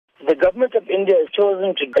The government of India has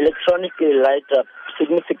chosen to electronically light up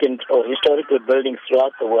significant or historical buildings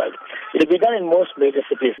throughout the world. It will be done in most major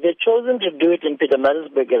cities. They've chosen to do it in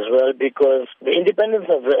Pietermarizburg as well because the independence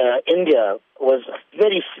of India was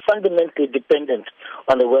very fundamentally dependent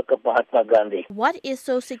on the work of Mahatma Ghandi. What is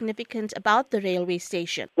so significant about the railway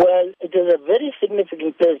station? Well, it is a very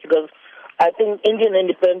significant place because I think Indian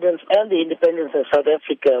independence and the independence of South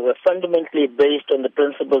Africa were fundamentally based on the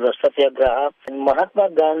principles of Satyagraha. And Mahatma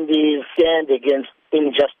Gandhi's stand against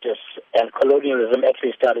injustice and colonialism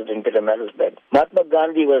actually started in Pietermarizburg. Mahatma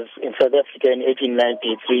Gandhi was in South Africa in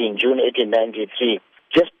 1893, in June 1893,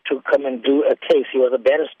 just to come and do a case. He was a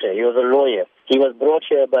barrister, he was a lawyer. He was brought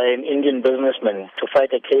here by an Indian businessman to fight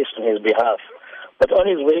a case on his behalf. But on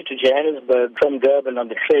his way to Johannesburg from Durban on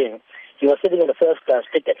the train, he was sitting on a first-class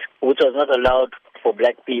ticket, which was not allowed for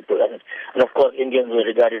black people. And of course, Indians were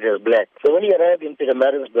regarded as black. So when he arrived in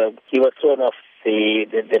Pietermarizburg, he was thrown off the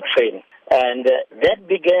train. And that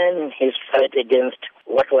began his fight against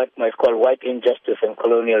what might call white injustice and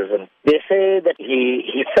colonialism. They say that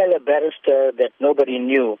he fell a barrister that nobody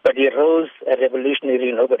knew, but he rose a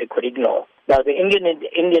revolutionary nobody could ignore. Now, the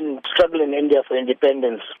Indian struggle in India for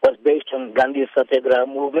independence was based on Gandhi's Satyagraha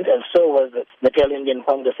movement, and so was the Natal Indian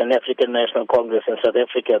Congress and African National Congress in South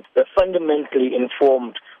Africa. They're fundamentally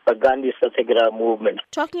informed by Gandhi's Satyagraha movement.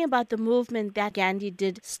 Talking about the movement that Gandhi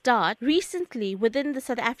did start, recently within the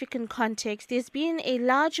South African context, there's been a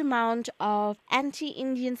large amount of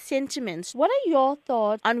anti-Indian sentiments. What are your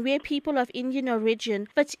thoughts on where people of Indian origin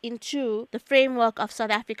fit into the framework of South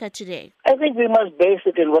Africa today? I think we must base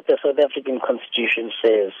it in what the South African Constitution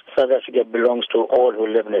says. South Africa belongs to all who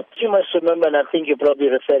live in it. You must remember, and I think you're probably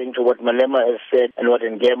referring to what Malema has said and what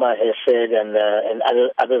Ngema has said and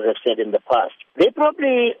others have said in the past. They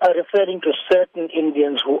probably are referring to certain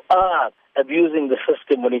Indians who are abusing the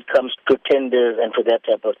system when it comes to tenders and to that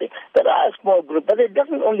type of thing. There are a small group, but it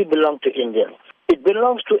doesn't only belong to Indians. It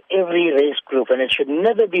belongs to every race group, and it should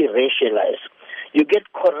never be racialized. You get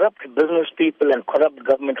corrupt business people and corrupt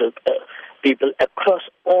governmental people across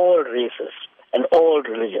all races and all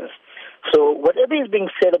religions. So whatever is being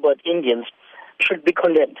said about Indians should be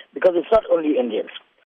condemned, because it's not only Indians.